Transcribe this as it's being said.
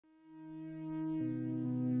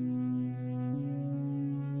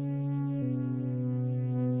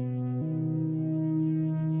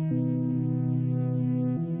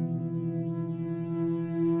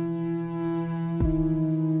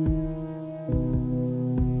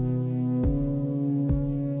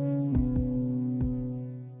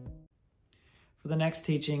next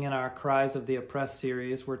teaching in our Cries of the Oppressed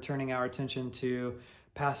series, we're turning our attention to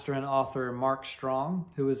pastor and author Mark Strong,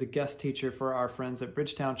 who was a guest teacher for our friends at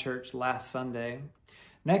Bridgetown Church last Sunday.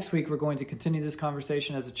 Next week, we're going to continue this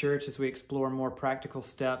conversation as a church as we explore more practical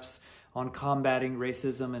steps on combating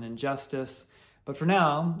racism and injustice. But for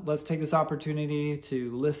now, let's take this opportunity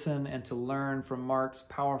to listen and to learn from Mark's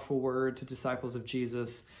powerful word to disciples of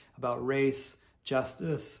Jesus about race,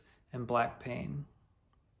 justice, and Black pain.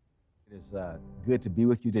 It is good to be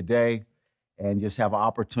with you today and just have an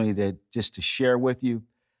opportunity to share with you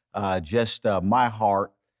my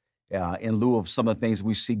heart in lieu of some of the things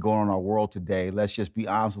we see going on in our world today. Let's just be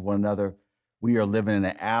honest with one another. We are living in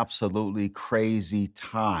an absolutely crazy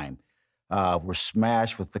time. We're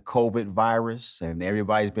smashed with the COVID virus, and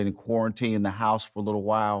everybody's been in quarantine in the house for a little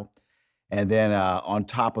while. And then on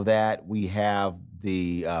top of that, we have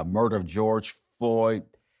the murder of George Floyd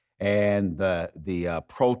and the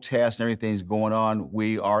protests and everything's going on.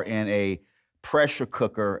 We are in a pressure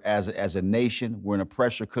cooker as a nation. We're in a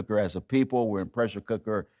pressure cooker as a people. We're in a pressure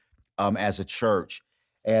cooker as a church.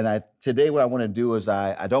 And today what I want to do is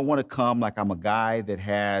I don't want to come like I'm a guy that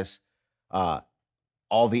has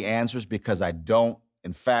all the answers, because I don't.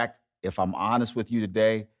 In fact, if I'm honest with you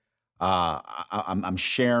today, I'm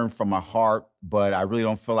sharing from my heart, but I really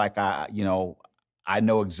don't feel like I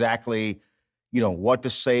know exactly what to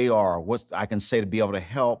say or what I can say to be able to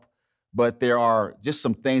help. But there are just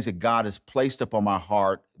some things that God has placed upon my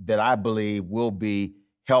heart that I believe will be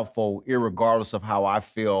helpful, irregardless of how I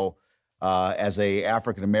feel as a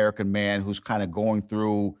African-American man who's kind of going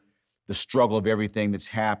through the struggle of everything that's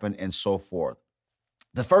happened and so forth.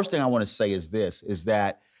 The first thing I want to say is this, is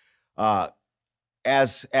that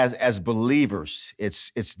as believers,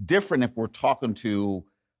 it's different if we're talking to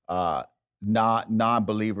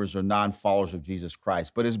non-believers or non-followers of Jesus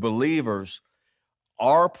Christ. But as believers,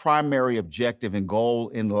 our primary objective and goal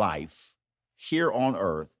in life here on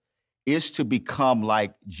earth is to become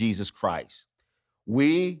like Jesus Christ.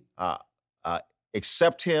 We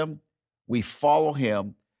accept him, we follow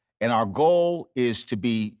him, and our goal is to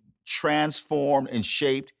be transformed and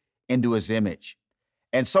shaped into his image.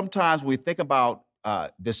 And sometimes when we think about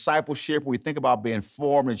discipleship, we think about being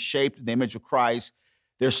formed and shaped in the image of Christ,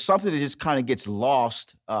 there's something that just kind of gets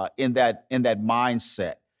lost in that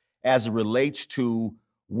mindset as it relates to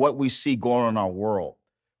what we see going on in our world.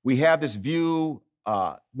 We have this view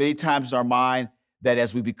many times in our mind that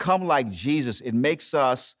as we become like Jesus, it makes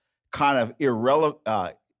us kind of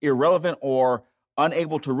irrelevant or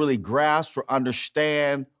unable to really grasp or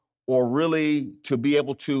understand or really to be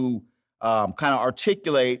able to kind of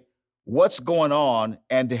articulate what's going on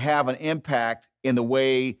and to have an impact in the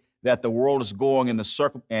way that the world is going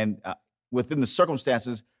within the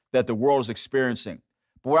circumstances that the world is experiencing.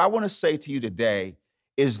 But what I want to say to you today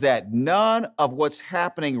is that none of what's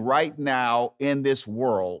happening right now in this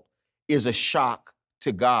world is a shock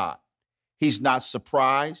to God. He's not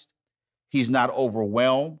surprised. He's not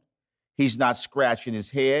overwhelmed. He's not scratching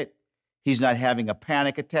his head. He's not having a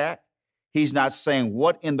panic attack. He's not saying,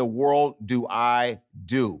 what in the world do I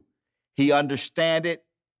do? He understands it.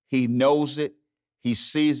 He knows it. He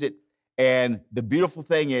sees it. And the beautiful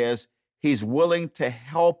thing is he's willing to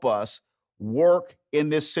help us work in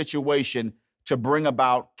this situation to bring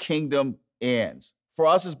about kingdom ends. For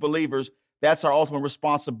us as believers, that's our ultimate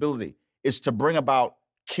responsibility, is to bring about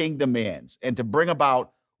kingdom ends and to bring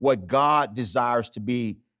about what God desires to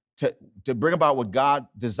be, to bring about what God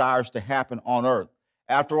desires to happen on earth.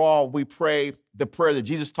 After all, we pray the prayer that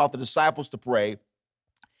Jesus taught the disciples to pray.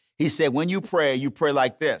 He said, when you pray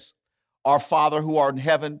like this: Our Father who art in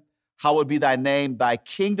heaven, hallowed be thy name, thy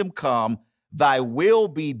kingdom come, thy will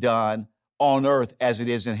be done on earth as it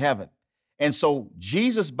is in heaven. And so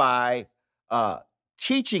Jesus, by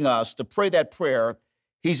teaching us to pray that prayer,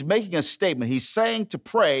 he's making a statement. He's saying to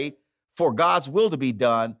pray for God's will to be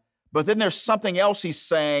done, but then there's something else he's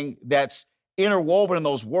saying that's interwoven in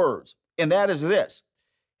those words, and that is this.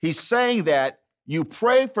 He's saying that you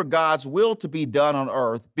pray for God's will to be done on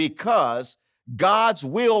earth because God's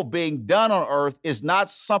will being done on earth is not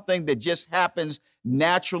something that just happens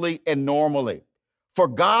naturally and normally. For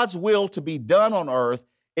God's will to be done on earth,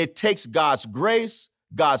 it takes God's grace,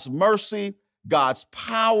 God's mercy, God's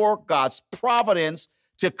power, God's providence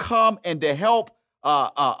to come and to help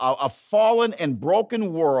a fallen and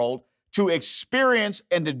broken world to experience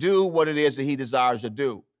and to do what it is that he desires to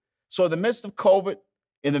do. So in the midst of COVID,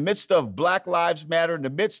 in the midst of Black Lives Matter, in the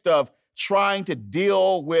midst of trying to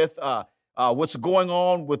deal with what's going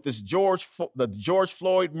on with the George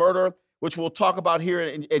Floyd murder, which we'll talk about here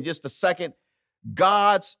in just a second,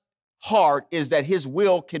 God's heart is that his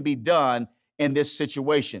will can be done in this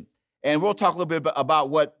situation. And we'll talk a little bit about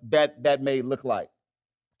what that may look like.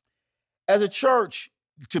 As a church,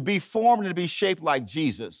 to be formed and to be shaped like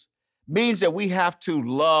Jesus means that we have to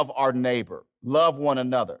love our neighbor, love one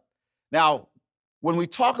another. Now, when we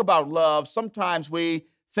talk about love, sometimes we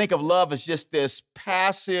think of love as just this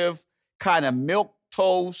passive, kind of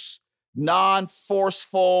milquetoast,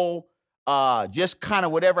 non-forceful, just kind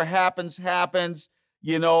of whatever happens, happens.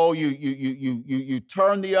 You know, you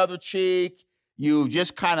turn the other cheek, you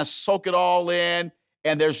just kind of soak it all in,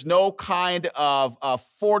 and there's no kind of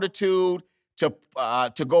fortitude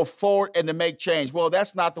to go forward and to make change. Well,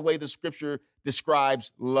 that's not the way the scripture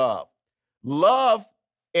describes love. Love,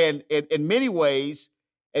 in many ways,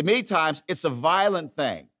 and many times, it's a violent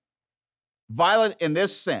thing. Violent in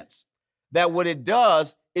this sense, that what it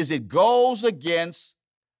does is it goes against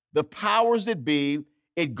the powers that be,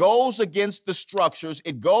 it goes against the structures,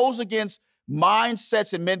 it goes against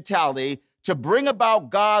mindsets and mentality to bring about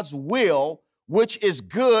God's will, which is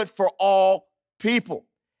good for all people.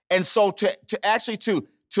 And so to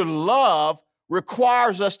love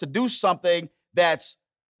requires us to do something that's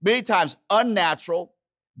many times unnatural,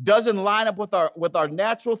 doesn't line up with our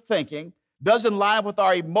natural thinking, doesn't line up with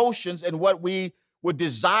our emotions and what we would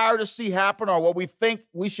desire to see happen or what we think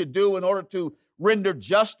we should do in order to render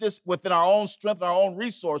justice within our own strength and our own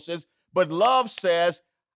resources. But love says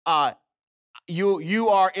you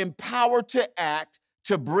are empowered to act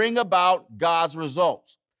to bring about God's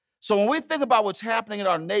results. So when we think about what's happening in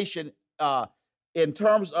our nation in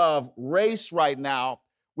terms of race right now,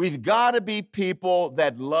 we've got to be people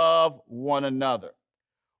that love one another.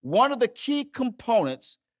 One of the key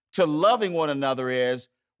components to loving one another is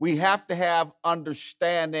we have to have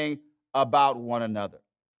understanding about one another.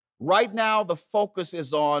 Right now, the focus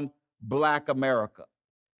is on Black America.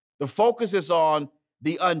 The focus is on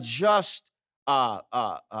the unjust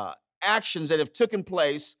actions that have taken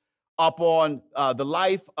place upon the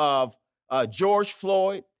life of George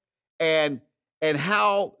Floyd and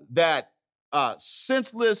how that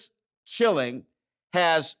senseless killing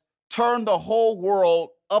has turned the whole world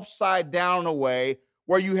upside down in a way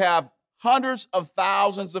where you have hundreds of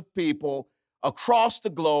thousands of people across the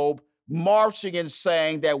globe marching and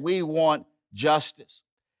saying that we want justice.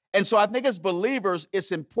 And so I think as believers,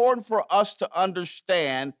 it's important for us to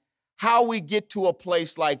understand how we get to a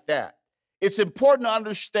place like that. It's important to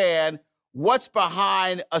understand what's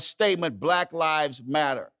behind a statement, Black Lives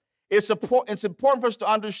Matter. It's important for us to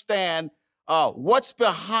understand what's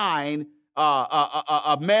behind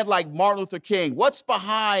a man like Martin Luther King, what's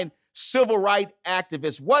behind civil rights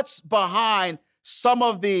activists, what's behind some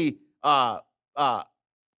of the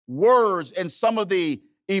words and some of the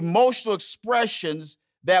emotional expressions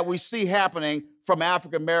that we see happening from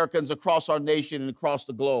African Americans across our nation and across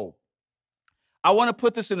the globe. I want to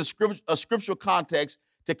put this in a scriptural context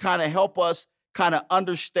to kind of help us kind of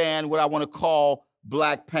understand what I want to call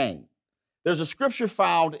Black pain. There's a scripture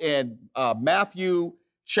found in Matthew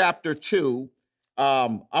chapter 2.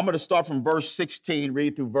 I'm going to start from verse 16,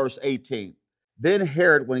 read through verse 18. Then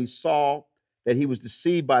Herod, when he saw that he was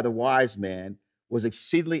deceived by the wise man, was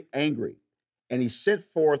exceedingly angry. And he sent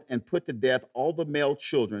forth and put to death all the male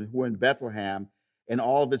children who were in Bethlehem and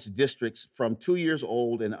all of its districts from 2 years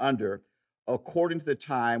old and under, according to the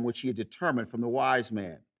time which he had determined from the wise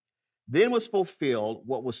man. Then was fulfilled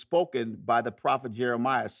what was spoken by the prophet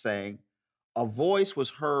Jeremiah, saying, a voice was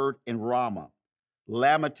heard in Ramah,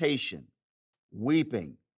 lamentation,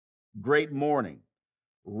 weeping, great mourning,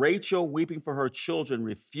 Rachel weeping for her children,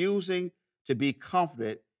 refusing to be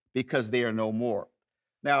comforted because they are no more.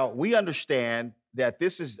 Now, we understand that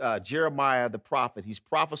this is Jeremiah the prophet. He's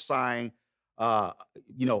prophesying,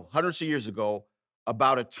 hundreds of years ago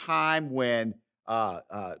about a time when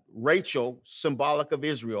Rachel, symbolic of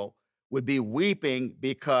Israel, would be weeping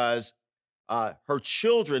because her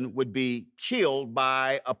children would be killed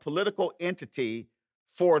by a political entity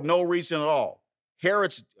for no reason at all.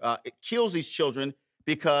 Herod kills these children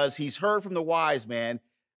because he's heard from the wise man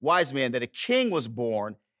that a king was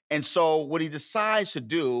born. And so what he decides to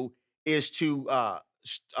do is to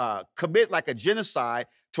commit like a genocide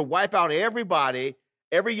to wipe out everybody,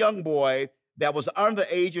 every young boy that was under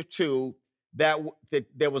the age of 2 that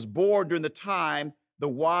was born during the time the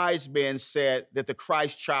wise men said that the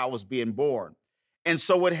Christ child was being born. And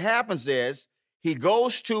so what happens is he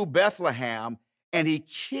goes to Bethlehem and he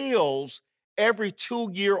kills every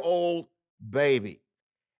 2-year-old baby.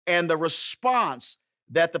 And the response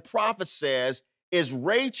that the prophet says is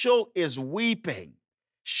Rachel is weeping.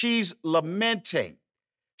 She's lamenting.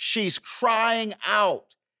 She's crying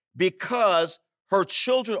out because her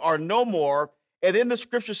children are no more. And then the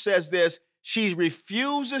scripture says this, she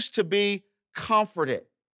refuses to be comforted.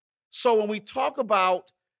 So when we talk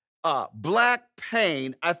about black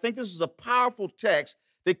pain, I think this is a powerful text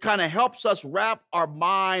that kind of helps us wrap our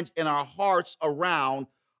minds and our hearts around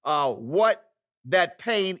what that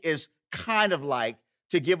pain is kind of like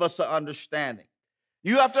to give us an understanding.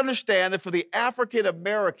 You have to understand that for the African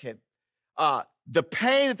American, the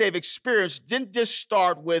pain that they've experienced didn't just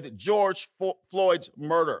start with George Floyd's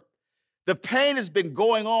murder. The pain has been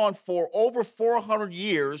going on for over 400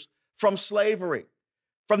 years from slavery.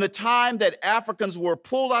 From the time that Africans were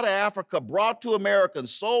pulled out of Africa, brought to America,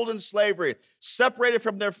 sold in slavery, separated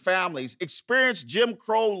from their families, experienced Jim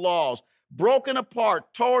Crow laws, broken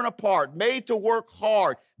apart, torn apart, made to work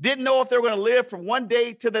hard, didn't know if they were going to live from one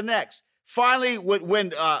day to the next. Finally,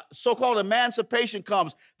 when so-called emancipation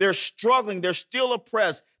comes, they're struggling, they're still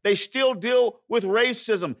oppressed, they still deal with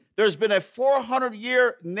racism. There's been a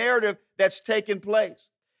 400-year narrative that's taken place.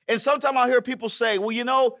 And sometimes I hear people say, well, you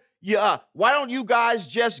know, why don't you guys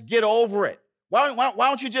just get over it? Why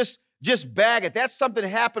don't you just bag it? That's something that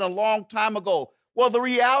happened a long time ago. Well, the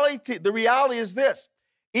reality is this.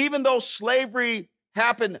 Even though slavery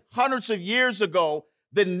happened hundreds of years ago,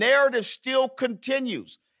 the narrative still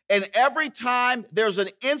continues. And every time there's an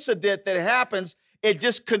incident that happens, it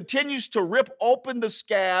just continues to rip open the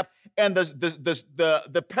scab, and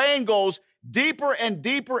the pain goes deeper and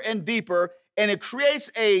deeper and deeper, and it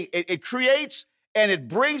creates and it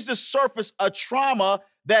brings to surface a trauma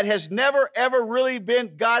that has never, ever really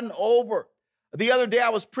been gotten over. The other day, I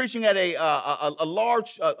was preaching at a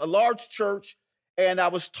large church, and I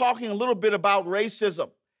was talking a little bit about racism.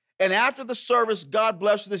 And after the service, God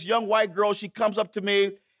bless her, this young white girl, she comes up to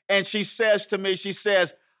me, and she says to me, she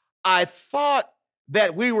says, I thought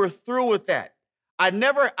that we were through with that. I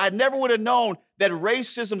never would have known that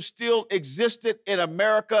racism still existed in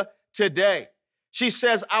America today. She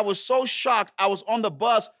says, I was so shocked. I was on the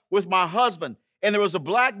bus with my husband, and there was a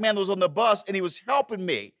black man that was on the bus, and he was helping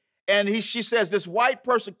me. And she says, this white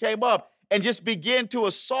person came up and just began to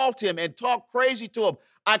assault him and talk crazy to him.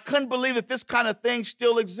 I couldn't believe that this kind of thing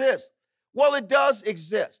still exists. Well, it does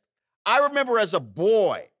exist. I remember as a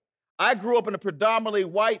boy, I grew up in a predominantly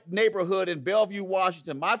white neighborhood in Bellevue,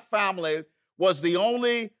 Washington. My family was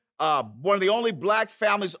one of the only black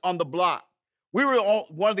families on the block. We were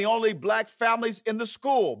one of the only black families in the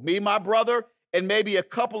school, me, my brother, and maybe a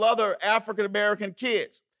couple other African-American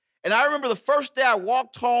kids. And I remember the first day I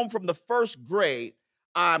walked home from the first grade,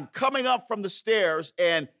 I'm coming up from the stairs,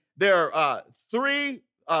 and there are three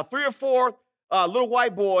or four little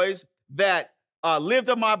white boys that lived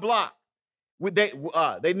on my block.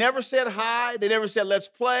 They never said hi. They never said, let's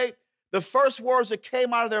play. The first words that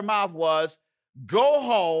came out of their mouth was, go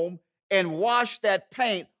home and wash that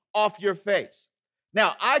paint off your face.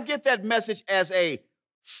 Now, I get that message as a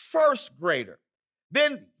first grader.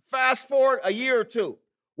 Then fast forward a year or two.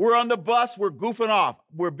 We're on the bus. We're goofing off.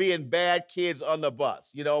 We're being bad kids on the bus.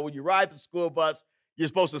 You know, when you ride the school bus, you're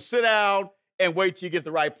supposed to sit down and wait till you get to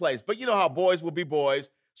the right place. But you know how boys will be boys.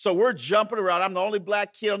 So we're jumping around. I'm the only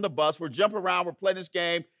black kid on the bus. We're jumping around. We're playing this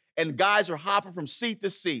game. And guys are hopping from seat to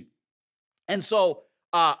seat. And so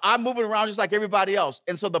I'm moving around just like everybody else.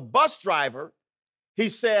 And so the bus driver, he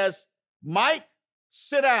says, Mike,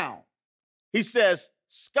 sit down. He says,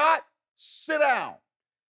 Scott, sit down.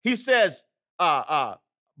 He says,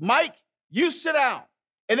 Mike, you sit down.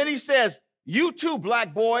 And then he says, you too,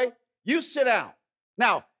 black boy, you sit down.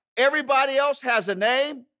 Now, everybody else has a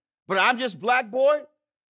name, but I'm just black boy.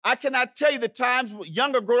 I cannot tell you the times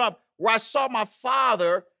younger growing up where I saw my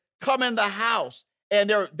father come in the house and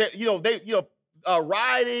they're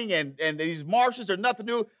rioting and these marches are nothing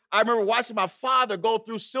new. I remember watching my father go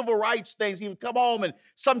through civil rights things. He would come home and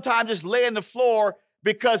sometimes just lay on the floor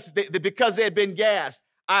because they had been gassed.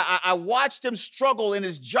 I watched him struggle in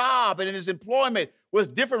his job and in his employment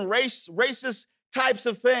with different racist types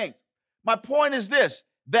of things. My point is this,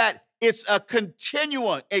 that it's a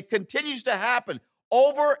continuum. It continues to happen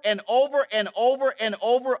over and over and over and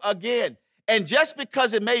over again. And just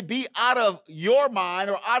because it may be out of your mind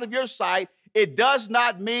or out of your sight, it does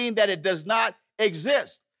not mean that it does not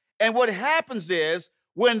exist. And what happens is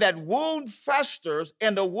when that wound festers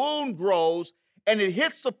and the wound grows and it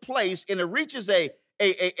hits a place and it reaches a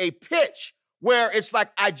pitch where it's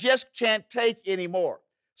like, I just can't take anymore.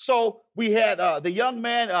 So we had the young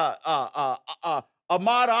man, Ahmaud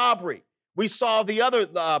Arbery. We saw the other,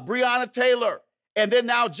 Breonna Taylor, and then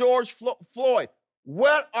now George Floyd.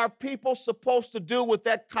 What are people supposed to do with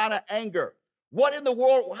that kind of anger? What in the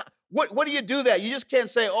world, what do you do that? You just can't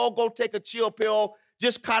say, oh, go take a chill pill,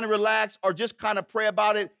 just kind of relax, or just kind of pray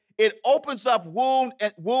about it. It opens up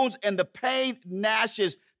wounds and the pain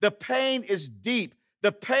gnashes. The pain is deep.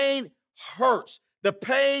 The pain hurts. The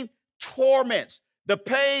pain torments. The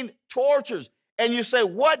pain tortures. And you say,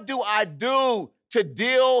 what do I do to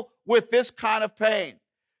deal with this kind of pain?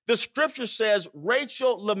 The scripture says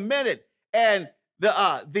Rachel lamented, and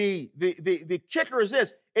the kicker is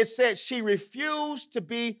this. It said she refused to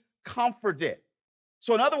be comforted.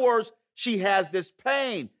 So in other words, she has this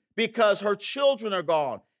pain because her children are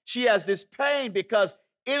gone. She has this pain because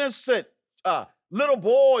innocent little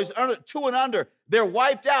boys, 2 and under, they're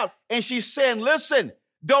wiped out. And she's saying, listen,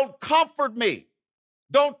 don't comfort me.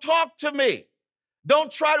 Don't talk to me.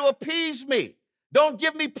 Don't try to appease me. Don't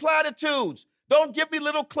give me platitudes. Don't give me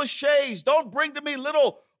little cliches. Don't bring to me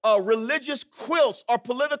little religious quilts or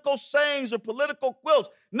political sayings or political quilts.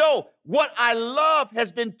 No, what I love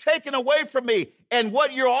has been taken away from me. And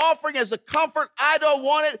what you're offering as a comfort, I don't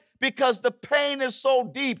want it because the pain is so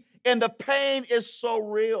deep and the pain is so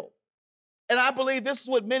real. And I believe this is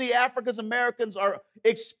what many African Americans are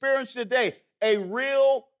experiencing today, a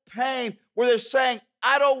real pain where they're saying,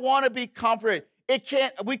 I don't want to be comforted.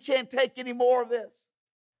 We can't take any more of this.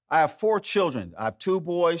 I have 4 children. I have 2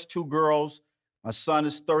 boys, 2 girls. My son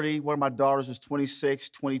is 30. One of my daughters is 26,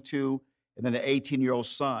 22, and then an 18-year-old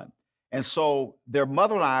son. And so their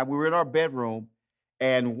mother and I, we were in our bedroom,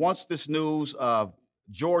 and once this news of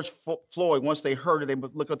George Floyd, once they heard it, they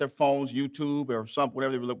would look at their phones, YouTube or something,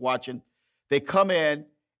 whatever they were watching. They come in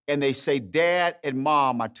and they say, Dad and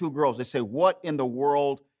Mom, my 2 girls, they say, what in the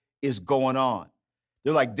world is going on?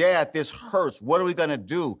 They're like, Dad, this hurts. What are we going to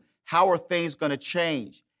do? How are things going to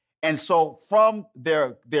change? And so from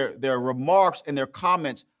their remarks and their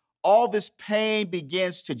comments, all this pain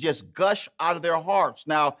begins to just gush out of their hearts.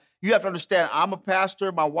 Now, you have to understand, I'm a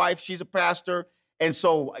pastor. My wife, she's a pastor. And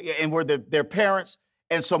so, and we're their parents.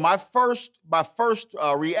 And so my first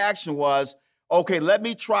reaction was, okay, let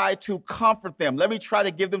me try to comfort them. Let me try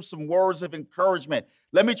to give them some words of encouragement.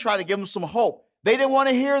 Let me try to give them some hope. They didn't want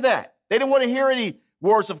to hear that. They didn't want to hear any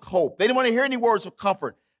words of hope. They didn't want to hear any words of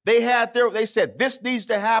comfort. They said, this needs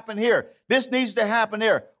to happen here. This needs to happen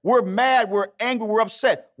there. We're mad. We're angry. We're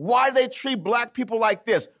upset. Why do they treat black people like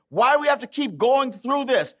this? Why do we have to keep going through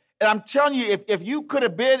this? And I'm telling you, if you could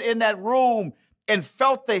have been in that room and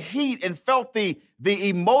felt the heat and felt the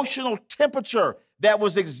emotional temperature that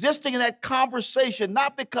was existing in that conversation,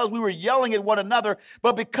 not because we were yelling at one another,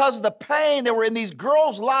 but because of the pain that were in these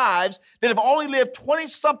girls' lives that have only lived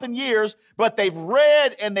 20-something years, but they've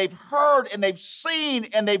read and they've heard and they've seen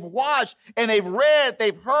and they've watched and they've read,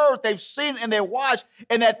 they've heard, they've seen and they've watched,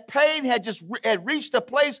 and that pain had reached a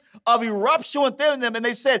place of eruption within them, and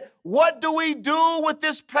they said, what do we do with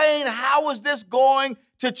this pain? How is this going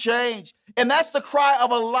to change? And that's the cry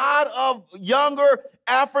of a lot of younger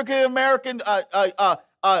African-American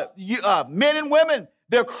men and women.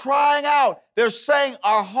 They're crying out. They're saying,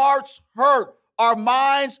 our hearts hurt. Our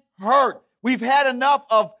minds hurt. We've had enough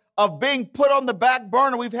of being put on the back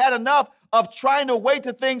burner. We've had enough of trying to wait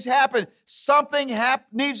till things happen. Something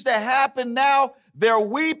needs to happen now. They're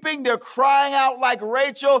weeping. They're crying out like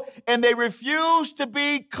Rachel, and they refuse to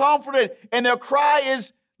be comforted. And their cry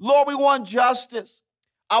is, Lord, we want justice.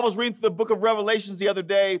 I was reading through the book of Revelations the other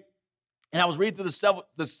day, and I was reading through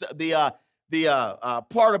the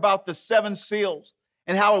part about the 7 seals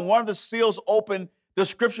and how when one of the seals opened, the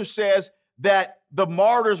scripture says that the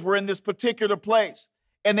martyrs were in this particular place,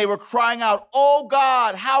 and they were crying out, oh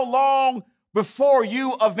God, how long before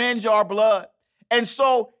you avenge our blood? And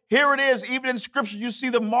so here it is, even in scripture, you see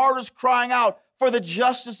the martyrs crying out for the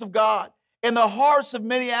justice of God. And the hearts of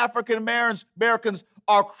many African Americans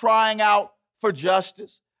are crying out for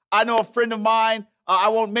justice. I know a friend of mine, I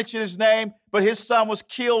won't mention his name, but his son was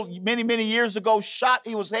killed many, many years ago, shot.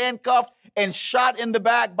 He was handcuffed and shot in the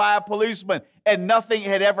back by a policeman, and nothing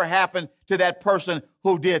had ever happened to that person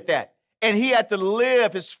who did that. And he had to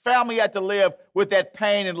live, his family had to live with that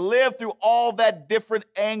pain and live through all that different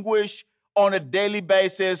anguish on a daily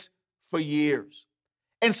basis for years.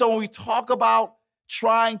 And so when we talk about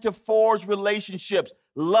trying to forge relationships,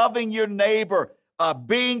 loving your neighbor,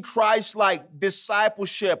 being Christ-like,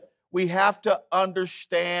 discipleship, we have to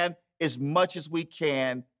understand as much as we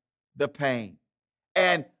can the pain.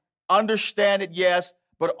 And understand it, yes,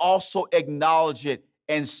 but also acknowledge it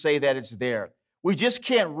and say that it's there. We just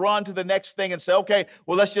can't run to the next thing and say, okay,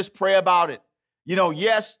 well, let's just pray about it. You know,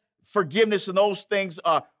 yes, forgiveness and those things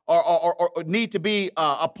need to be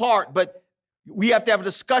a part, but we have to have a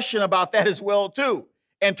discussion about that as well, too,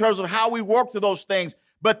 in terms of how we work through those things.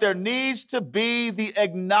 But there needs to be the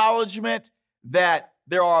acknowledgement that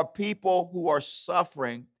there are people who are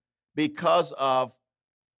suffering because of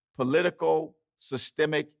political,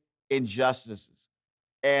 systemic injustices.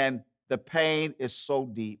 And the pain is so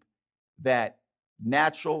deep that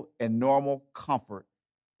natural and normal comfort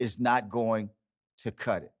is not going to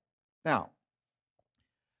cut it. Now,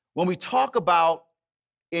 when we talk about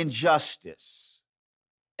injustice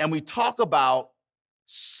and we talk about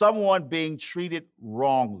someone being treated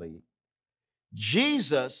wrongly,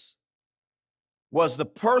 Jesus was the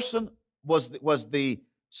person, was the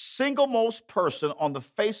single most person on the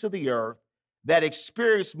face of the earth that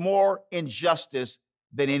experienced more injustice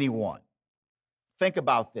than anyone. Think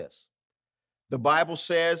about this. The Bible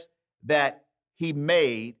says that he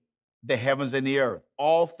made the heavens and the earth.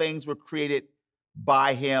 All things were created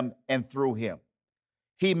by him and through him.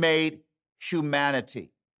 He made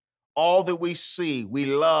humanity. All that we see, we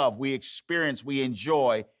love, we experience, we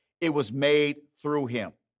enjoy, it was made through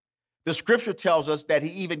him. The scripture tells us that he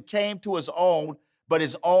even came to his own, but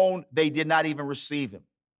his own, they did not even receive him.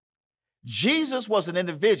 Jesus was an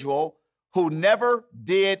individual who never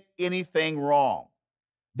did anything wrong.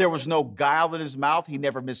 There was no guile in his mouth. He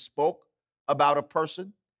never misspoke about a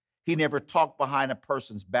person. He never talked behind a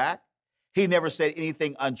person's back. He never said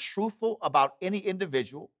anything untruthful about any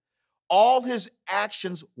individual. All his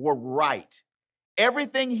actions were right.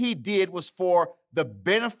 Everything he did was for the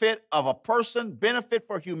benefit of a person, benefit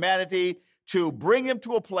for humanity, to bring them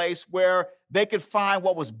to a place where they could find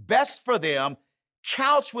what was best for them,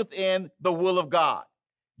 couched within the will of God.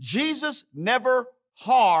 Jesus never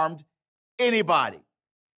harmed anybody.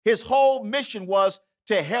 His whole mission was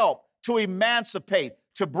to help, to emancipate,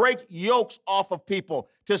 to break yokes off of people,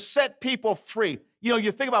 to set people free. You know,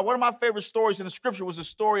 you think about one of my favorite stories in the scripture was the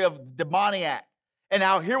story of the demoniac. And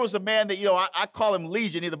now here was a man that, I call him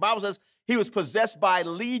Legion. The Bible says he was possessed by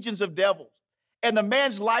legions of devils. And the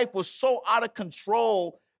man's life was so out of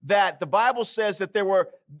control that the Bible says that there were,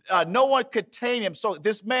 no one could tame him. So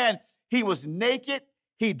this man, he was naked.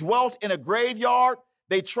 He dwelt in a graveyard.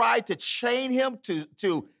 They tried to chain him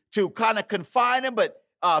to kind of confine him, but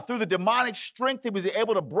through the demonic strength, he was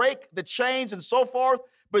able to break the chains and so forth.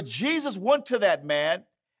 But Jesus went to that man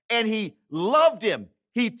and he loved him.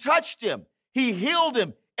 He touched him. He healed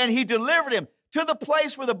him and he delivered him to the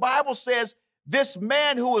place where the Bible says this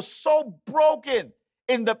man who was so broken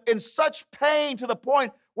in such pain to the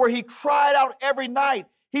point where he cried out every night,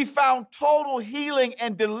 he found total healing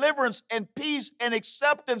and deliverance and peace and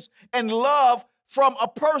acceptance and love from a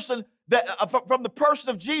person from the person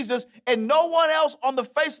of Jesus, and no one else on the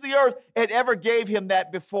face of the earth had ever gave him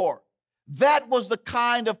that before. That was the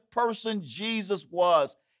kind of person Jesus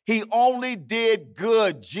was. He only did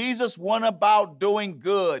good. Jesus went about doing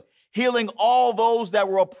good, healing all those that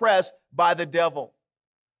were oppressed by the devil.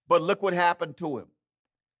 But look what happened to him.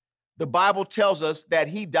 The Bible tells us that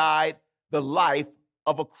he died the life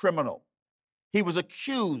of a criminal. He was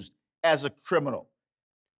accused as a criminal.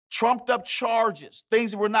 Trumped up charges,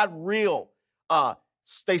 things that were not real.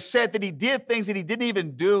 They said that he did things that he didn't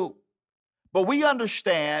even do. But we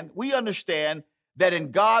understand that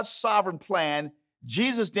in God's sovereign plan,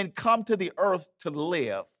 Jesus didn't come to the earth to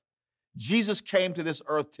live. Jesus came to this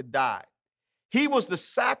earth to die. He was the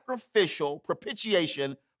sacrificial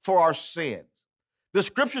propitiation for our sins. The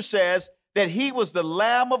scripture says that he was the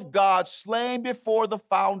Lamb of God slain before the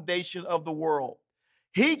foundation of the world.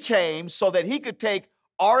 He came so that he could take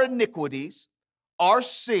our iniquities, our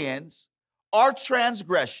sins, our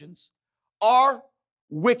transgressions, our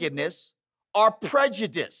wickedness, our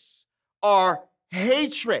prejudice, our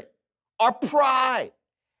hatred, our pride.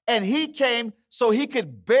 And he came so he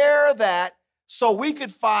could bear that, so we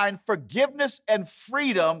could find forgiveness and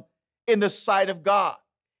freedom in the sight of God.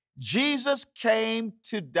 Jesus came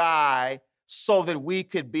to die so that we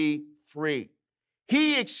could be free.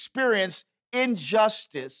 He experienced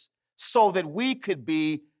injustice so that we could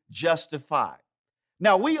be justified.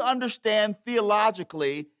 Now, we understand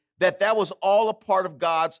theologically that was all a part of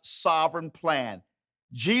God's sovereign plan.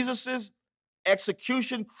 Jesus's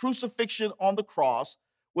execution, crucifixion on the cross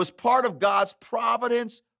was part of God's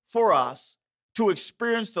providence for us to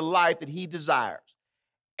experience the life that he desires.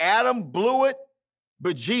 Adam blew it,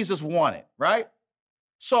 but Jesus won it, right?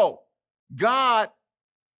 So God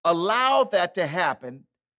allowed that to happen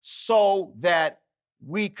so that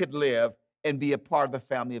we could live and be a part of the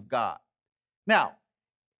family of God. Now,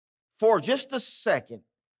 for just a second,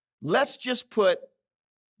 let's just put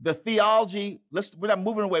the theology, we're not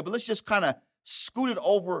moving away, but let's just kind of scoot it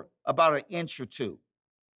over about an inch or two.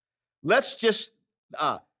 Let's just,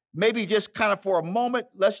 maybe just kind of for a moment,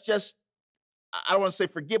 let's just, I don't want to say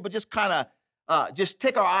forget, but just kind of just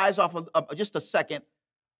take our eyes off of just a second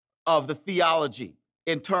of the theology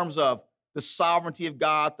in terms of the sovereignty of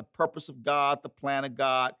God, the purpose of God, the plan of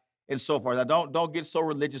God, and so forth. Now, don't get so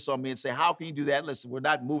religious on me and say, how can you do that? Listen, we're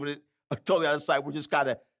not moving it totally out of sight. We're just kind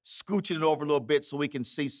of scooching it over a little bit so we can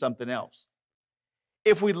see something else.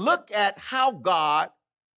 if we look at how God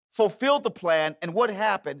fulfilled the plan and what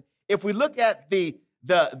happened, if we look at the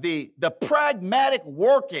pragmatic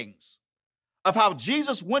workings of how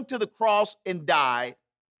Jesus went to the cross and died,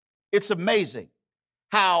 it's amazing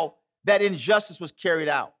how that injustice was carried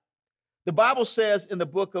out. The Bible says in the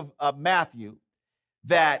book of Matthew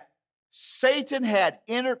that Satan had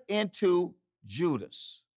entered into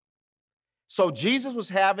Judas. So Jesus was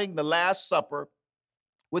having the Last Supper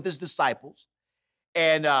with his disciples,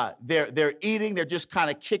 and they're eating. They're just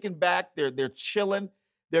kind of kicking back. They're chilling.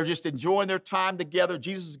 They're just enjoying their time together.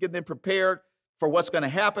 Jesus is getting them prepared for what's going to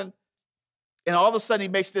happen. And all of a sudden, he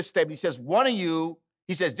makes this statement. He says, one of you,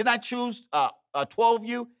 he says, didn't I choose 12 of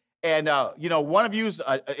you? And, one of you is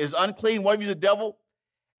unclean. One of you is the devil.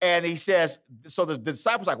 And he says, so the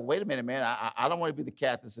disciples are like, wait a minute, man. I don't want to be the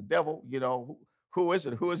cat that's the devil. Who is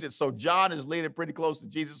it? Who is it? So John is leaning pretty close to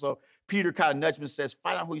Jesus. So Peter kind of nudges him and says,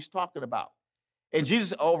 find out who he's talking about. And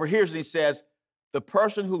Jesus overhears and he says, the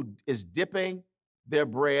person who is dipping their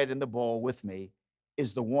bread in the bowl with me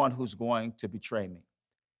is the one who's going to betray me.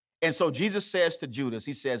 And so Jesus says to Judas,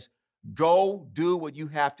 he says, go do what you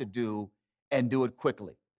have to do and do it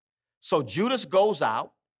quickly. So Judas goes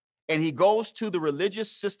out and he goes to the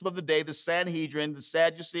religious system of the day, the Sanhedrin, the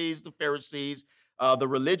Sadducees, the Pharisees, the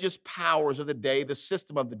religious powers of the day, the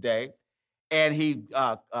system of the day. And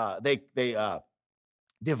they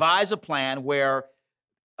devise a plan where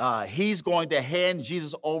he's going to hand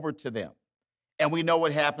Jesus over to them. And we know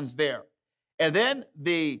what happens there. And then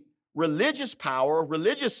the religious power,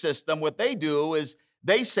 religious system, what they do is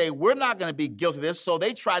they say, we're not going to be guilty of this. So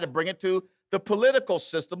they try to bring it to the political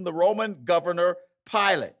system, the Roman governor,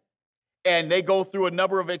 Pilate. And they go through a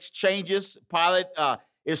number of exchanges. Pilate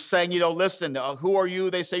is saying, listen, who are you?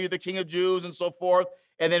 They say you're the King of Jews and so forth.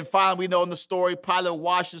 And then finally, we know in the story, Pilate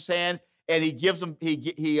washes his hands and he gives them,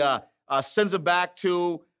 he sends them back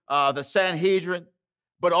to the Sanhedrin.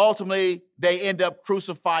 But ultimately, they end up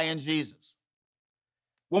crucifying Jesus.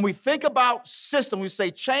 When we think about systems, we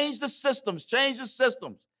say, change the systems, change the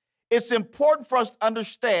systems. It's important for us to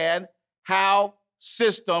understand how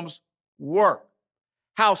systems work,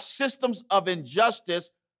 how systems of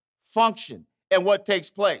injustice function, and what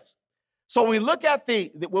takes place. So when we look at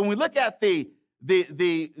the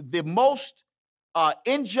most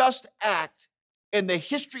unjust act in the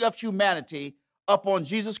history of humanity upon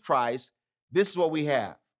Jesus Christ, this is what we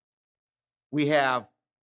have. We have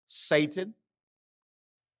Satan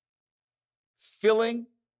filling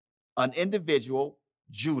an individual,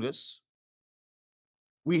 Judas.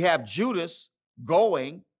 We have Judas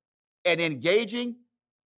going and engaging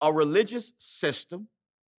a religious system.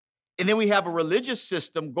 And then we have a religious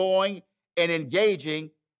system going and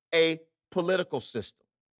engaging a political system.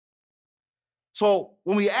 So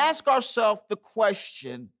when we ask ourselves the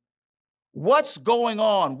question, what's going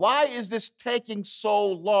on? Why is this taking so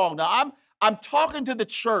long? Now, I'm talking to the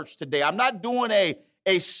church today. I'm not doing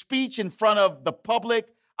a speech in front of the public.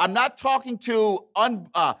 I'm not talking to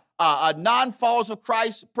non-followers of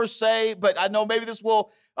Christ per se, but I know maybe this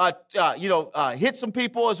will hit some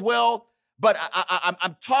people as well. But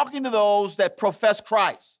I'm talking to those that profess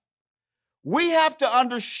Christ. We have to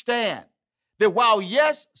understand that while,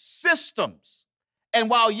 yes, systems, and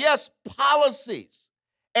while, yes, policies,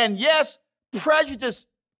 and yes, prejudice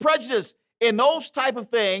in those type of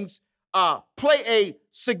things play a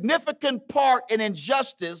significant part in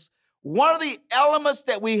injustice, one of the elements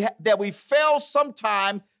that we fail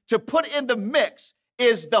sometime to put in the mix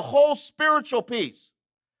is the whole spiritual piece.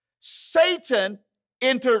 Satan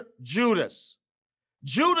entered Judas.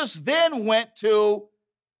 Judas then went to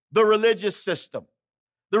the religious system.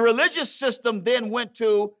 The religious system then went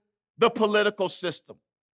to the political system.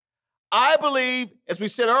 I believe, as we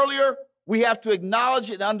said earlier, we have to acknowledge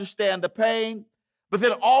and understand the pain, but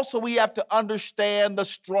then also we have to understand the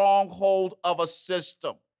stronghold of a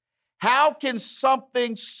system. How can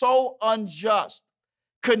something so unjust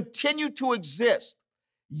continue to exist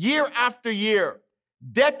year after year,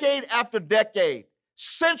 decade after decade,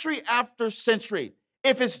 century after century,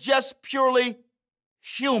 if it's just purely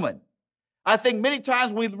human? I think many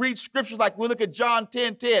times when we read scriptures like we look at John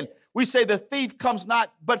 10:10, we say the thief comes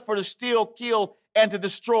not but for to steal, kill, and to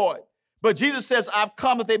destroy. But Jesus says, I've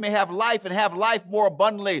come that they may have life and have life more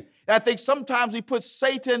abundantly. And I think sometimes we put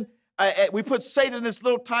Satan in this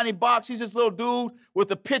little tiny box. He's this little dude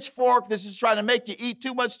with a pitchfork that's just trying to make you eat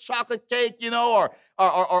too much chocolate cake,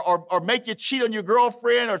 or make you cheat on your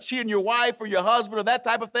girlfriend or cheat on your wife or your husband or that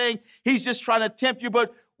type of thing. He's just trying to tempt you.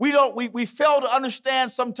 But we fail to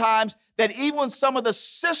understand sometimes that even some of the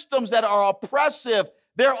systems that are oppressive,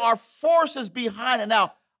 there are forces behind it.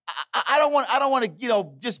 Now, I don't want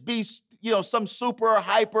to, just be some super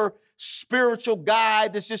hyper spiritual guy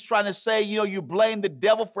that's just trying to say, you blame the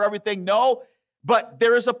devil for everything. No, but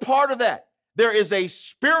there is a part of that. There is a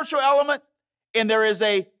spiritual element and there is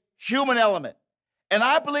a human element. And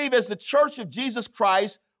I believe as the Church of Jesus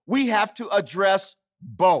Christ, we have to address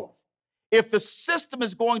both. If the system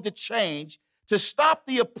is going to change to stop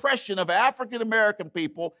the oppression of African American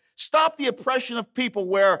people, stop the oppression of people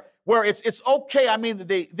where it's okay. I mean,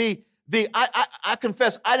 I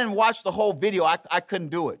confess, I didn't watch the whole video. I couldn't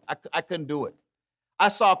do it. I couldn't do it. I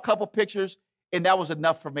saw a couple pictures, and that was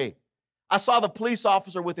enough for me. I saw the police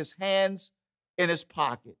officer with his hands in his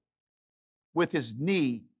pocket, with his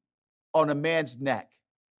knee on a man's neck,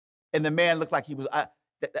 and the man looked like he was.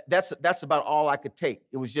 That's about all I could take.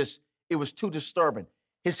 It was too disturbing.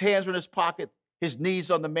 His hands were in his pocket, his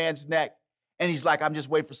knees on the man's neck, and he's like, I'm just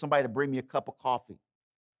waiting for somebody to bring me a cup of coffee.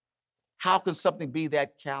 How can something be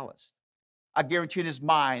that calloused? I guarantee in his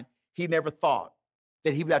mind, he never thought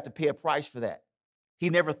that he would have to pay a price for that. He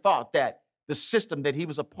never thought that the system that he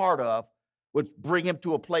was a part of would bring him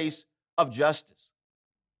to a place of justice.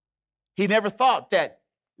 He never thought that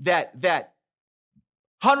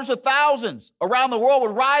hundreds of thousands around the world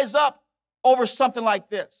would rise up over something like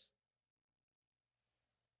this.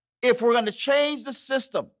 If we're going to change the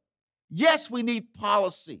system, yes, we need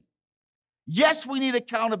policy. Yes, we need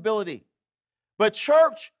accountability. But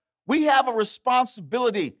church, we have a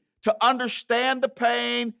responsibility to understand the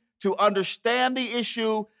pain, to understand the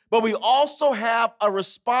issue, but we also have a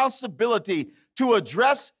responsibility to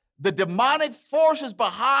address the demonic forces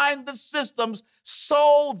behind the systems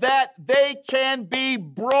so that they can be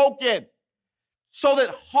broken, so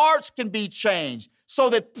that hearts can be changed,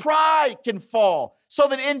 so that pride can fall, so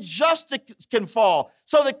that injustice can fall,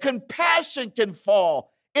 so that compassion can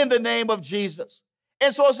fall in the name of Jesus.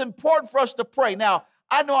 And so it's important for us to pray. Now,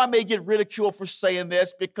 I know I may get ridiculed for saying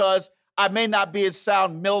this because I may not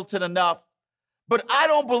sound militant enough, but I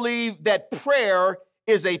don't believe that prayer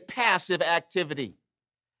is a passive activity.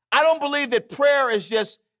 I don't believe that prayer is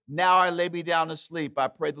just, now I lay me down to sleep. I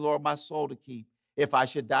pray the Lord my soul to keep. If I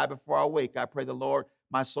should die before I wake, I pray the Lord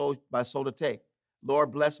my soul to take.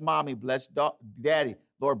 Lord, bless mommy, bless daddy.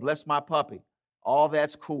 Lord, bless my puppy. All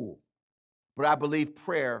that's cool. But I believe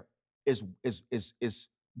prayer is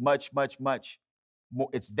much, much, much more.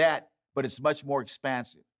 It's that, but it's much more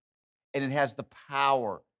expansive. And it has the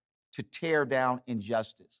power to tear down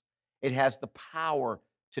injustice. It has the power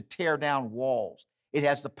to tear down walls. It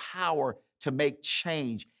has the power to make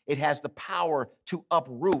change. It has the power to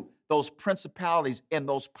uproot those principalities and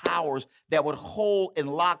those powers that would hold and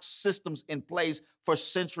lock systems in place for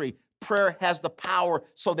centuries. Prayer has the power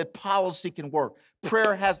so that policy can work.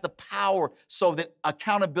 Prayer has the power so that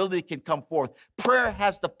accountability can come forth. Prayer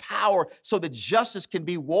has the power so that justice can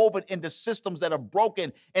be woven into systems that are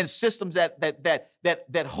broken and systems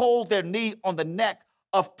that hold their knee on the neck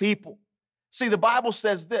of people. See, the Bible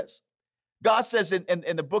says this. God says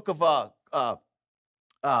in the book of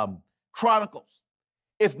Chronicles,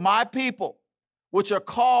 if my people, which are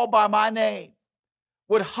called by my name,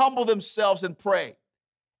 would humble themselves and pray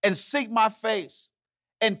and seek my face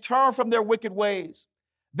and turn from their wicked ways,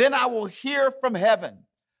 then I will hear from heaven.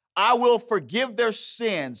 I will forgive their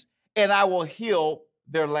sins and I will heal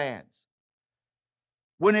their lands.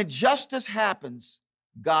 When injustice happens,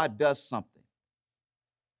 God does something.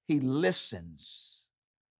 He listens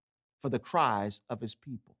for the cries of his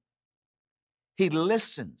people. He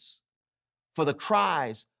listens for the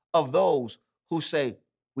cries of those who say,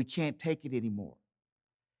 we can't take it anymore.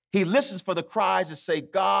 He listens for the cries that say,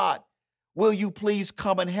 God, will you please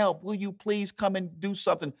come and help? Will you please come and do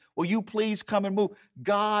something? Will you please come and move?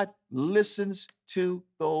 God listens to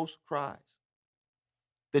those cries.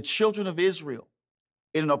 The children of Israel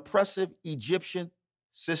in an oppressive Egyptian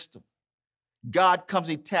system, God comes,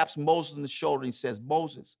 he taps Moses on the shoulder and he says,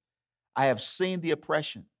 Moses, I have seen the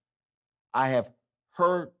oppression. I have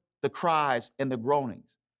heard the cries and the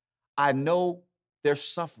groanings. I know they're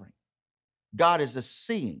suffering. God is a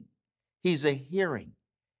seeing, he's a hearing,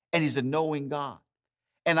 and he's a knowing God.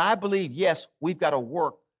 And I believe, yes, we've got to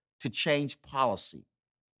work to change policy.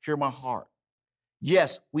 Hear my heart.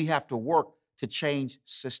 Yes, we have to work to change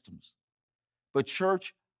systems. But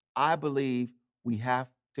church, I believe we have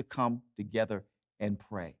to come together and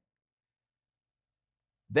pray.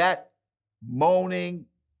 That moaning,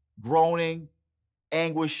 groaning,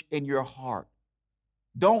 anguish in your heart,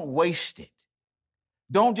 don't waste it.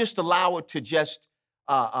 Don't just allow it to just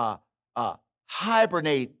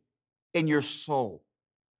hibernate in your soul.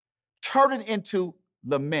 Turn it into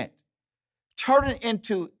lament. Turn it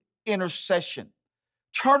into intercession.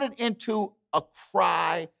 Turn it into a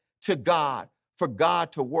cry to God for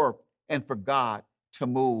God to work and for God to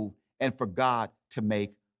move and for God to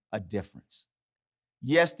make a difference.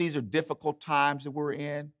 Yes, these are difficult times that we're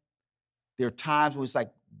in. There are times where it's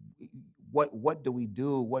like, what do we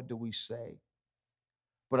do? What do we say?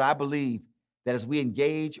 But I believe that as we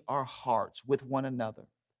engage our hearts with one another,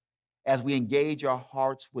 as we engage our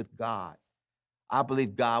hearts with God, I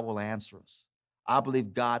believe God will answer us. I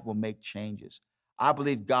believe God will make changes. I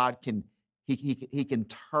believe God can, he can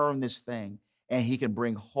turn this thing and he can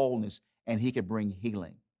bring wholeness and he can bring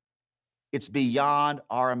healing. It's beyond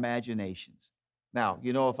our imaginations. Now,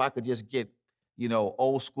 if I could just get,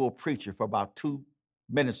 old school preacher for about 2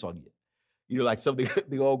 minutes on you. Like some of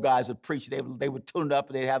the old guys would preach, they would tune it up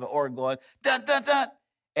and they'd have an organ going, dun, dun, dun.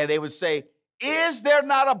 And they would say, is there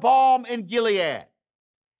not a balm in Gilead?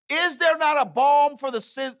 Is there not a balm for the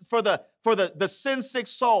sin sick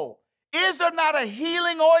soul? Is there not a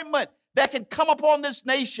healing ointment that can come upon this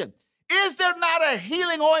nation? Is there not a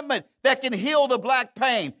healing ointment that can heal the black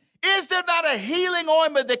pain? Is there not a healing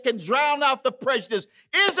ointment that can drown out the prejudice?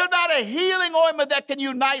 Is there not a healing ointment that can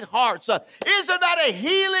unite hearts? Is there not a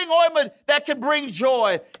healing ointment that can bring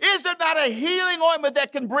joy? Is there not a healing ointment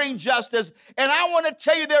that can bring justice? And I want to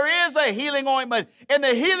tell you there is a healing ointment, and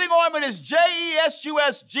the healing ointment is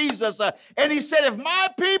Jesus, Jesus. And he said, if my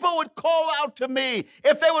people would call out to me,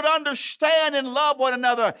 if they would understand and love one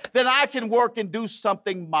another, then I can work and do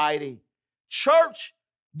something mighty. Church,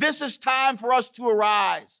 this is time for us to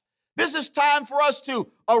arise. This is time for us to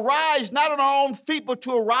arise, not on our own feet, but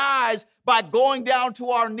to arise by going down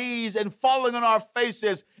to our knees and falling on our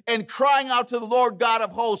faces and crying out to the Lord God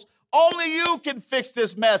of hosts. Only you can fix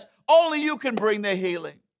this mess. Only you can bring the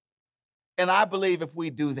healing. And I believe if we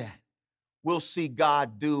do that, we'll see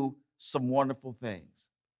God do some wonderful things.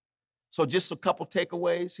 So just a couple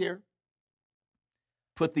takeaways here.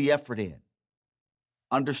 Put the effort in.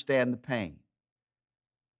 Understand the pain.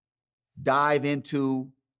 Dive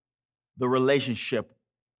into the relationship,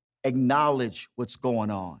 acknowledge what's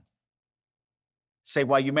going on. Say,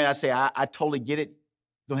 well, you may not say, I totally get it. You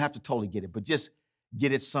don't have to totally get it, but just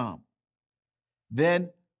get it some.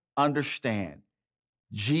 Then understand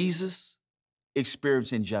Jesus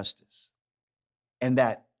experienced injustice and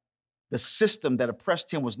that the system that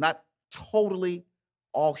oppressed him was not totally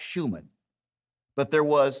all human, but there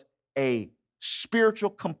was a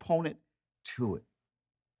spiritual component to it.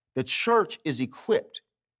 The church is equipped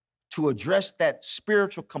to address that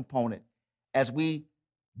spiritual component as we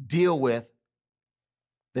deal with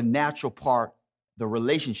the natural part, the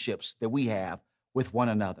relationships that we have with one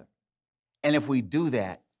another. And if we do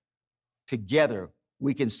that, together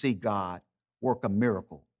we can see God work a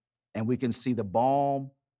miracle, and we can see the balm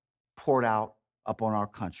poured out upon our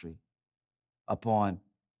country, upon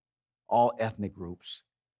all ethnic groups,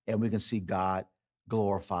 and we can see God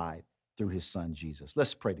glorified through his son, Jesus.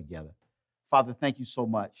 Let's pray together. Father, thank you so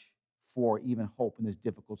much for even hope in this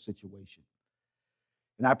difficult situation.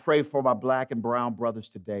 And I pray for my black and brown brothers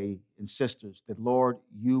today and sisters that, Lord,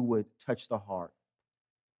 you would touch the heart.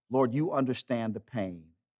 Lord, you understand the pain.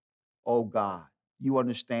 Oh, God, you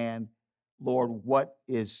understand, Lord, what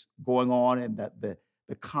is going on in the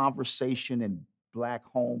conversation in black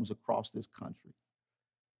homes across this country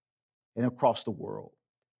and across the world.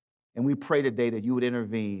 And we pray today that you would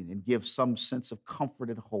intervene and give some sense of comfort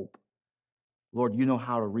and hope. Lord, you know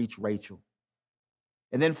how to reach Rachel.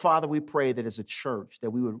 And then, Father, we pray that as a church that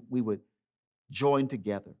we would join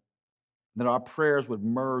together, that our prayers would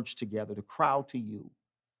merge together to cry out to you,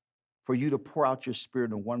 for you to pour out your Spirit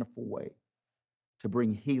in a wonderful way, to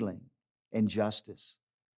bring healing and justice,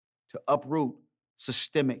 to uproot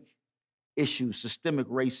systemic issues, systemic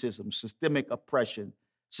racism, systemic oppression,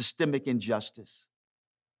 systemic injustice,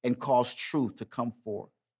 and cause truth to come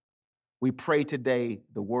forth. We pray today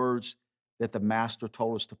the words that the Master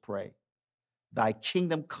told us to pray. Thy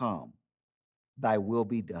kingdom come, thy will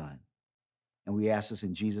be done. And we ask this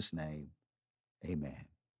in Jesus' name, amen.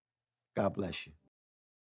 God bless you.